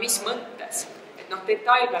 Et mis mõttes?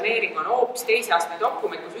 Detailplaneering on hoopis teise astme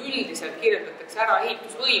dokument, kus üldiselt kirjeldatakse ära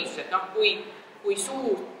ehitusvõimsused, kui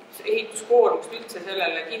suurt ehituskoormust üldse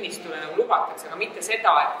sellele kinnistule nagu lubatakse, aga mitte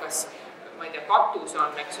seda, et kas, ma ei tea, katus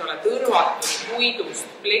on, eks ole, tõrvatud puidust,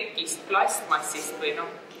 plekist, plastmassist või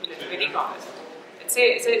millest veel iganes. Et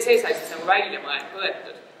see sai siis nagu välja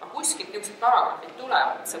mõeldud. Aga kuskilt niisugused paragrahvid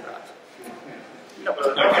tulevad, sõbrad.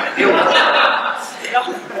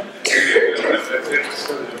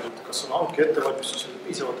 Kas on hanke ettevalmistusel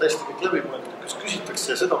piisavalt hästi kõik läbi mõeldud, kas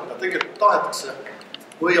küsitakse seda, mida tegelikult tahetakse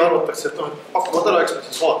või arvatakse, et pakuvad ära, eks me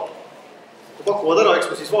siis vaatame. Kui pakuvad ära, eks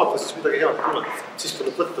me siis vaatame, siis midagi head ei tule. Siis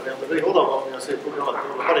tuleb võtta nii-öelda kõige odavam ja see pruugi alati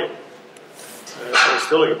olla parim. Sellest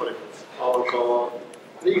ei olegi parim. Aga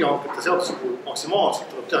riigihankete seaduse puhul maksimaalselt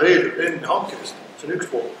tuleb teha enne hankimist. See on üks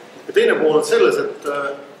pool. Ja teine pool on selles, et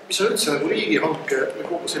mis on üldse nagu riigihanke või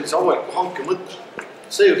kogu sellise avaliku hanke mõte.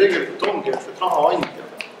 see ju tegelikult ongi, et raha andja,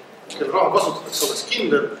 kelle raha kasutatakse, oleks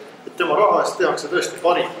kindel, et tema raha eest tehakse tõesti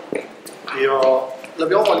parim. Ja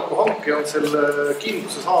läbi avaliku hanke on selle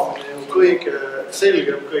kindluse saamine ju kõige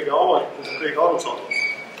selgem, kõige avalikum, kõige arusaadav.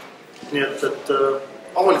 Nii et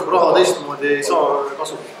avaliku raha teistmoodi ei saa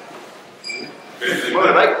kasutada. Mul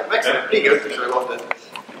oli väikse repliigi ütleks selle kohta, et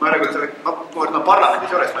ma olen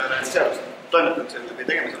parlamendis juures, ma ei ole seadust toimetanud selle või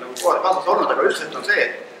tegemisel nagu kohal kaasas olnud, aga üldiselt on see,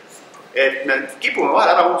 et me kipume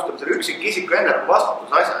vahel ära unustama selle üksikisiku enda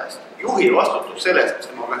vastutuse asja eest. Juhi vastutus sellest, mis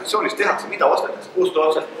tema organisatsioonis tehakse, mida ostetakse, kust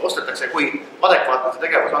ostetakse, kui adekvaatne see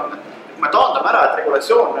tegevus on. Kui me taandame ära, et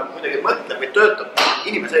regulatsioon kuidagi mõtleb või töötab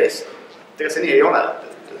inimese eest, tegelikult see nii ei ole.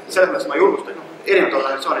 Selles mõttes ma julgustan erinevate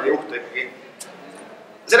organisatsioonide juhte ikkagi.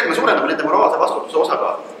 Sellega me suurendame nende moraalse vastutuse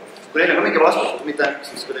osakaalu. Kui neil on mingi vastutus, mitte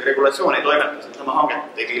siis kuidagi regulatsioon ei toimeta, siis oma hanget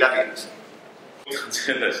ei vii läbi ennast.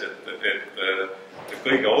 Selles, et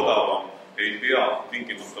kõige odavam ei pea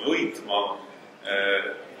tingimata võitma,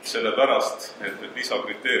 sellepärast, et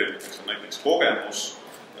lisakriteeriumiteks on näiteks kogemus,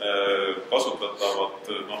 kasutatavad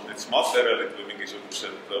näiteks materjalid või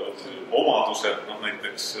mingisugused omadused,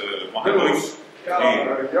 näiteks mahepõis. Ja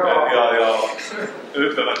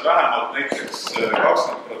ütleme, et vähemalt näiteks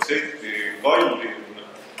 20% kallim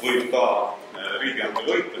võib ka riigihanke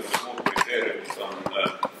võitlemise muud kriteeriumid on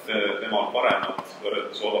temal paremad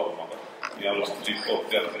võrreldes odavamaga. Nii alustab siit poolt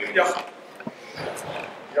teatud riigis.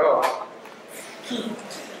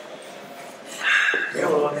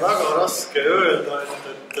 Minul on väga raske öelda,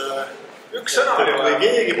 et kui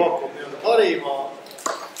keegi pakub parima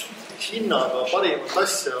hinnaga parimat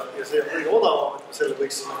asja ja see on kõige odavam, et me selle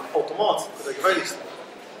võiksime automaatselt kuidagi välistada.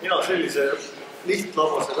 Mina sellise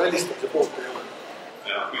lihtlabase välistamise poolt ei ole.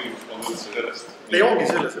 Ja küsimus on üldse sellest. Ei ongi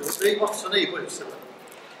selles, vastus on ei põhjus selle.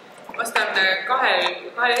 Vastan kahel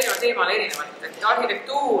erineva teemal erinevalt.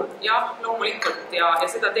 Arhitektuur, jah, loomulikult ja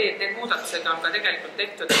seda teed, need muudatused on ka tegelikult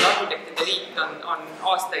tehtud, et arhitektide liit on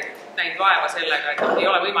aastaid näinud vaeva sellega, et ei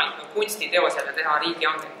ole võimalik kunstiteosele teha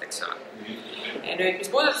riigihanget, eks ole. Nüüd, mis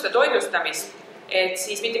puudutab seda toidlustamist, et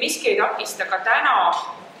siis mitte miski ei takista ka täna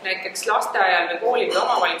näiteks lasteaial või kooli või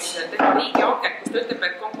omavalitsusel teha riigihanket, kus ta ütleb,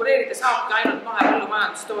 et konkureerida saabki ainult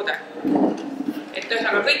mahepõllumajandustoode. Et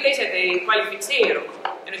ühesõnaga kõik teised ei kvalifitseeru.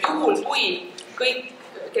 Ja nüüd juhul, kui kõik,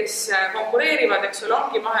 kes konkureerivad, eks ole,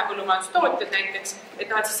 ongi mahepõllumajandustootjad näiteks, et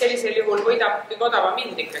siis sellisel juhul võidab kõige odavam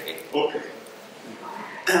mind ikkagi.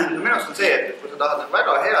 Minu arust on see, et kui sa tahad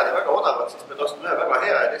väga head ja väga odavat, siis pead ostma ühe väga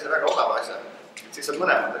hea ja teise väga odava asja. Siis saad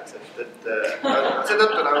mõlemad,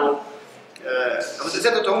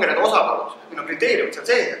 seetõttu ongi need osakaalud, minu kriteeriumid, see on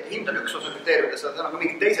see, et hind on üks osa kriteeriumidest, seal on ka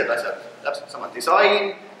mingid teised asjad, täpselt sama disain,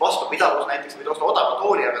 vastupidavus näiteks, võid osta odava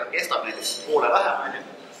tooli, aga ta kestab näiteks poole vähem.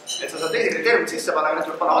 Et sa saad teisi kriteeriumid sisse panna, aga need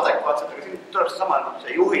tuleb panna adekvaatselt, aga siin tuleb see sama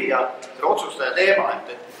see juhi ja selle otsustaja teema, et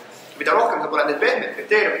mida rohkem sa pole neid pehmeid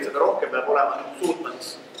kriteeriumid, seda rohkem peab olema suutma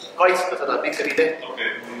kaitsta seda, et miks see nii tehtud.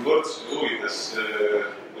 Okei, võrdsuse huvides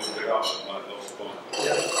võite ka mõned laused kommentada.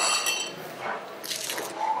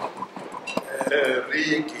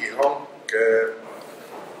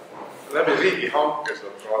 Läbi riigihanke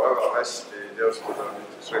saab ka väga hästi teostada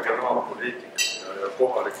regionaalpoliitikat ja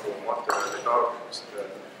kohaliku materjali tarbimist.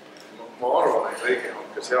 Ma arvan, et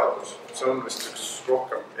riigihanke seadus, see on vist üks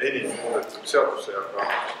rohkem enim muudetud seaduse,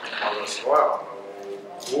 aga see vajab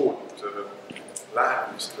uut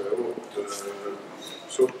lähenemist või uut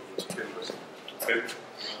suhtumist kindlasti.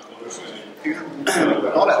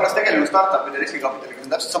 Oleks tegelenud startupide riskikapitaliga, see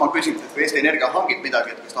on täpselt sama küsimus, et kui Eesti Energia hangib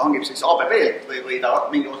midagi, et kas ta hangib siis ABB-lt või ta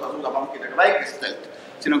mingi osa suudab hankida ka väikestelt.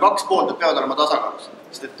 Siin on kaks poolt, et peavad olema tasakaalus.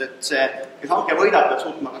 Sest et see, kes hanke võidab, peab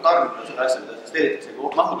suutma ka tarbida seda asja, sest eritakse,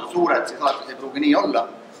 kui mahud on suured, siis alati ei pruugi nii olla.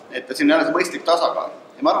 Et siin on jälle see mõistlik tasakaal.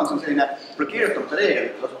 Ja ma arvan, see on selline kirjutamata reegel,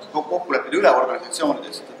 et tasub kokku leppida üle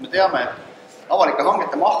organisatsioonidest. Et me teame, et avalike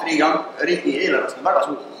hangete maht riigi eelarvest on väga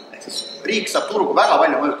suur. Ehk siis riik saab turgu väga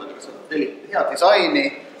palju mõjutada, kas tellib head disaini,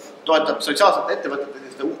 toetab sotsiaalsete ettevõtete,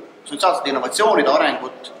 sotsiaalsete innovatsioonide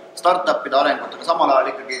arengut, startupide arengut, aga samal ajal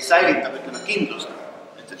ikkagi säilitab, ütleme, kindlust.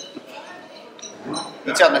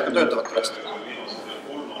 Need seadmed ka töötavad tõesti.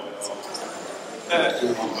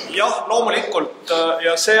 Jah, loomulikult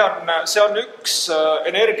ja see on üks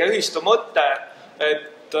energiaühistu mõte,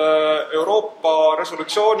 et Euroopa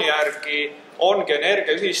resolutsiooni järgi ongi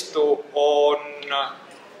energiaühistu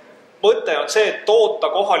mõte on see, et toota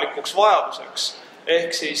kohalikuks vajaduseks. Ehk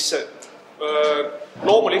siis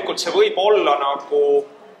loomulikult see võib olla nagu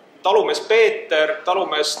talumees Peeter,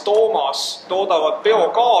 talumees Toomas toodavad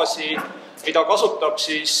biogaasi, mida kasutab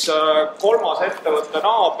siis kolmas ettevõtte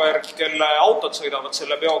naaber, kelle autod sõidavad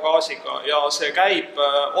selle biogaasiga ja see käib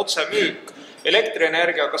otsemüük.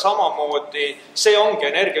 elektrienergiaga samamoodi, see ongi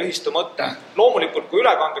energiaühistu mõte. Loomulikult, kui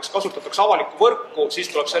ülekandeks kasutatakse avalikku võrku, siis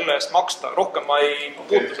tuleb selle eest maksta. Rohkem ma ei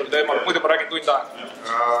puutu selle teemal, muidu ma räägin tund aega.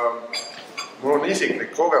 Mul on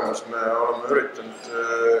isiklik kogemus, me oleme üritanud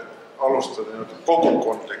alustada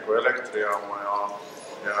kogukondliku elektrijaama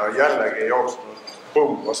ja jällegi jooksnud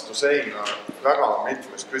põmm vastu seina väga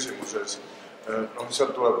mitmes küsimuses.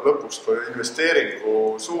 Seal tuleb lõpuks ka investeeringu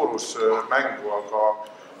suurus mängu, aga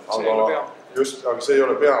see ei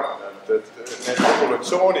ole peamine. Need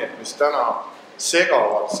populatsioonid, mis täna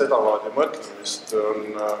segavad sedalaadi mõtlemist, on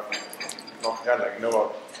jällegi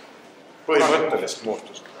nõuavad põhimõttelist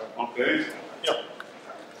muutust.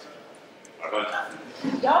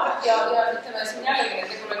 Ja ütleme siin jällegi need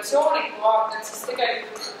regulatsioonid, kui vaatad, siis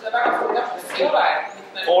tegelikult väga suur tähtsus ei ole.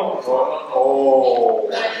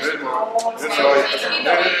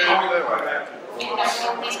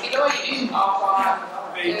 Aga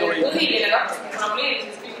põhiline tähtsus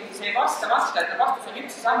probleemilises küsimuses ei vastamata, et vastus on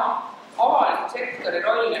üks ja sama. Avaliku sektori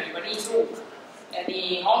roll on juba nii suur.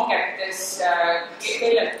 Nii hangetes,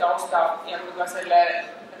 kellelt ta ostab ja kui ka selle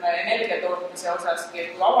energiatootmise osaski, et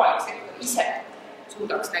kui avalik sektor ise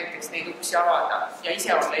suudaks näiteks neid uksi avada ja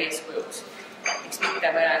ise olla eeskujuks. Miks mitte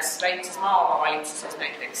mõnes väikses maaomavalitsuses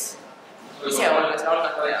näiteks ise olla see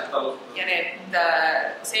algataja ja need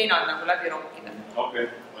seinad nagu läbi ronkida.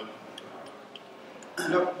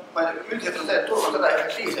 Ma üldiselt on see, et turg on seda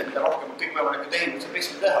efektiivsem, mida rohkem kõik võimalikke tehinguid see võiks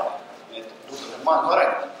teha. Majandus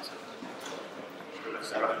arendab.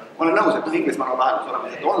 Ma olen nõus, et Inglismaal on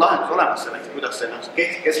lahendus olemas selleks, kuidas see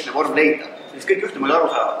keskne vorm leida. Siis kõik ühtemoodi aru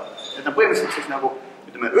saavad. Et põhimõtteliselt siis nagu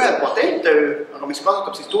ühelt poolt MTÜ, aga mis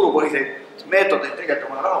kasutab siis turupõhiseid meetodeid tegelikult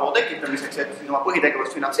oma rahavoo tekitamiseks, et siis oma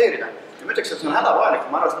põhitegevust finantseerida. Ja ma ütleks, et see on hädavajalik,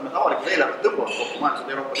 kui me arvestame, et avalikud eelarved tõmbuvad kokku, majandused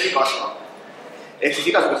Euroopas ei kasva. Ehk siis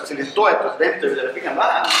igasugused sellised toetused MTÜ-dele pigem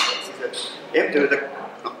vähenevad, siis et MTÜ-de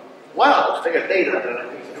vajadus tegelikult leida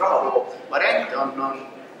rahavoo variante on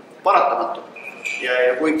paratamatu. Ja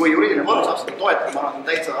kui juriidiline vorm saab seda toetada, ma arvan,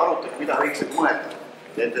 täitsa arutelu, mida võiks mõelda,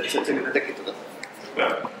 et selline tekitada.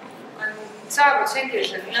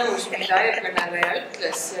 100% nõus, mida eelkõneleja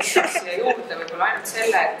ütles, siia juurde võib-olla ainult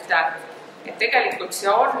selle, et tegelikult see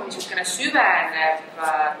on niisugune süvenev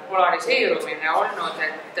polariseerumine olnud,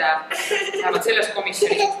 et vähemalt selles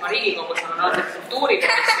komisjonis, kus ma Riigikogus olen olnud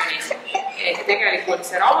kultuurikomisjonis, et tegelikult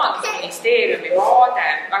see Rahandusministeeriumi vaade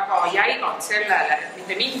väga jäigalt sellele, et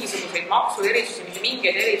mitte mingisuguseid maksuerisusi, mitte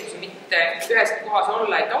mingeid erisusi mitte üheski kohas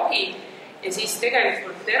olla ei tohi ja siis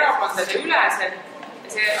tegelikult erakondade üleselt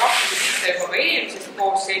see aktiivselt juba eelmisest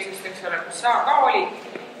koosseisust, eks ole, kus sa ka olid,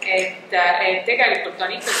 et tegelikult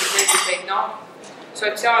on ikkagi selliseid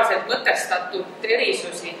sotsiaalselt mõtestatud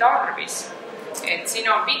erisusi tarvis. Et siin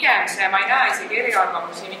on pigem see, ma ei näe isegi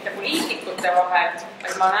eriarvamusi mitte poliitikute vahel,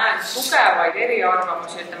 vaid ma näen tugevaid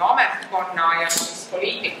eriarvamusi, ütleme, ametkonna ja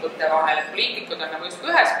poliitikute vahel, et poliitikud on nagu just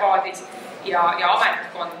ühes paadis ja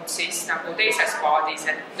ametkond siis nagu teises paadis,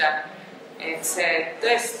 et see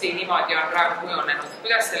tõesti niimoodi on praegu kujunenud.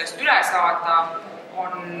 Kuidas sellest üle saada,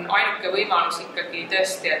 on ainuke võimalus ikkagi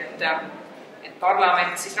tõesti, et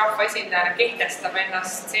parlament siis rahvaesindajana kehtestab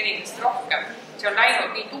ennast senisest rohkem. See on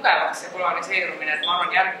läinud nii tugevaks see polariseerumine, et ma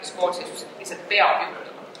arvan järgmises koosseisus lihtsalt peab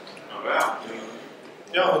juhtuma.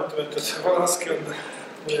 Jaa, ütleme, et see väga raske on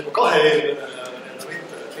juba kahe eelmine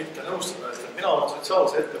mitte nõustada, sest mina olen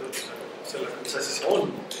sotsiaalse ettevõtlusega sellega, mis asi see on.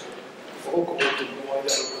 Kokku puutud, ma ei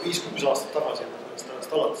tea, 5-6 aastat tagasi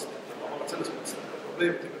sellest alates, et ma olen selles mõttes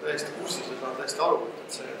probleemidega täiesti kursis ja saan täiesti aru,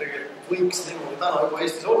 et see tegelikult võiks niimoodi täna juba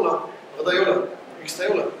Eestis olla, aga ta ei ole. Miks ta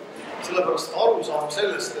ei ole? Sellepärast aru saam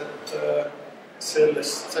sellest, et selle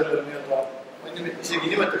nii-öelda, ma isegi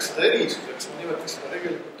nimetaks seda erisuseks, ma nimetaks seda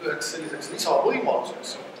tegelikult üheks selliseks lisavõimaluseks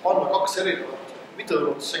panna kaks erinevat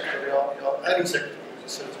mittetulundussektori ja ärisektori,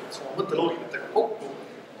 siis selles mõttes oma mõtteloogikatega kokku,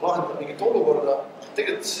 lahendada mingit olukorda.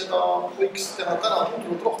 Tegelikult seda võiks teha täna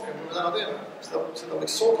tunduvalt rohkem, kui me täna teeme. Seda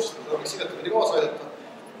võiks soodustada, seda võiks igatepidi kaasa aidata.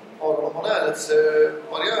 Aga ma näen, et see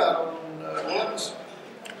barjäär on olemas.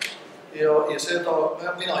 Ja seda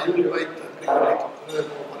mina ei julge väita, et kõik poliitik on ühel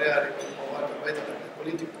pool barjääri, ma väidan, et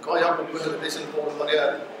poliitik ka jagub ühel teisel pool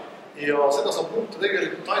barjääri. Ja seda saab muuta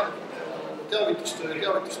tegelikult ainult teavitustöö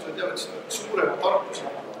suurema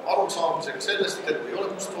tarkusena, arusaamisega sellest, et ei ole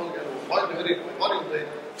mustvalge, palju erinevaid varjundeid.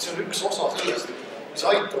 See on üks osa sellest, mis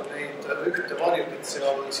aitab neid ühte varjundit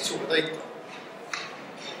seal sisuga täita.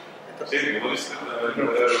 Selge, ma lihtsalt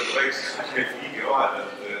väikses liigi vahel,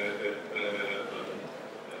 et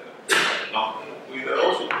kui te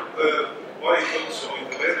osutate valituks,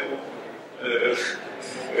 soovite edu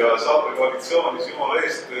ja saate koalitsioonis jumala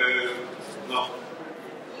eest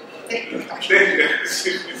Tehniliselt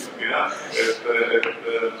ikkagi jah, et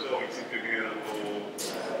sooviks ikkagi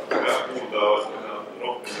kuulda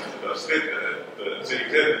rohkem sellest ette, et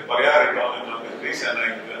sellised barjäärid on ennast ise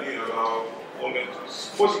näinud ja nii, aga olge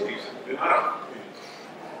positiivselt ja ära.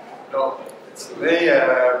 No, meie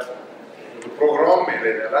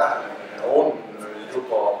programmiline lähenemine on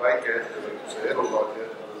juba väikeettevõtluse, elulaadi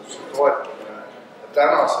ettevõtluse toetamine.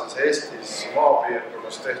 Tänases Eestis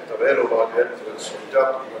maapiirkonnas tehtav elulaadi ettevõtlus on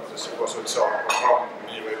teatud mõttes juba sotsiaalprogramm,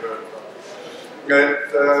 nii võib öelda. Et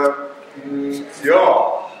jaa,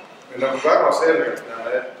 meil on väga selgelt näha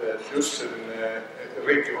ette, et just selline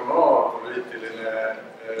regionaalpoliitiline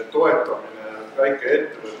toetamine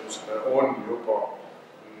väikeettevõtlusele on juba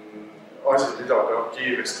asi, mida peab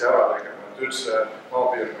kiiresti ära tegema, et üldse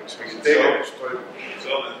maapiirkonnas mingi tegevus toimub.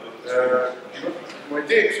 Ma ei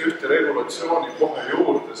teeks ühte regulatsiooni kohe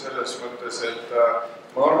juurde selles mõttes, et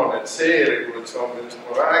ma arvan, et see regulatsioon, millest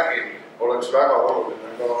ma räägin, oleks väga oluline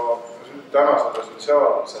ka tänasele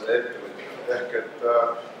sotsiaalsele ettevõtjale. Ehk et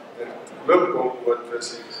lõppkokkuvõttes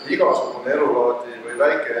igasugune elulaadi või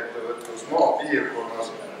väikeettevõtlus maapiirkonnas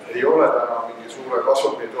ei ole täna mingi suure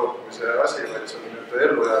kasumi tootmise asi, vaid see on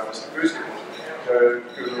ellujäämise küsimus.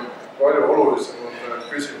 Küll palju olulisem on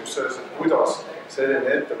küsimus selles, et kuidas selline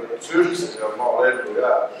ettevõtlus üldse seal maal ellu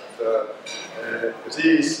jääb. Ja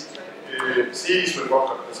siis võib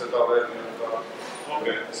hakata seda veel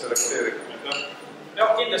selekteerida.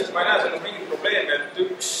 Jah, kindlasti ma ei näe selles mingit probleemi, et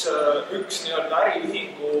üks nii-öelda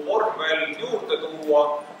äriühingu vorm veel juurde tuua,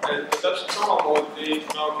 et täpselt samamoodi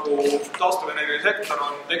nagu taastuvenergiasektor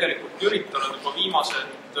on tegelikult üritanud juba viimased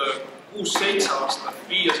 6-7 aastat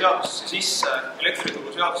viia seadusesse sisse, elektrituru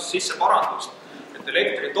seadusesse sisse parandust, et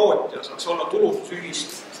elektritootja saaks olla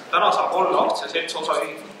tulundusühistu. Täna saab olla aktsiaselts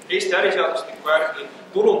osaühistu. Eesti äriseadustiku järgi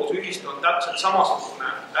tulundusühistu on täpselt samasugune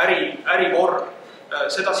ärivorm.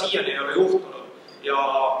 Seda siiani ei ole juhtunud. Ja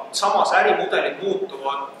samas ärimudelid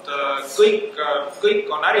muutuvad,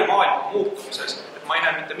 kõik on ärimaailma muutumises, et ma ei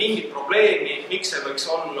näe mitte mingit probleemi, miks see võiks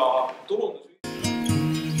olla tulundusühistu.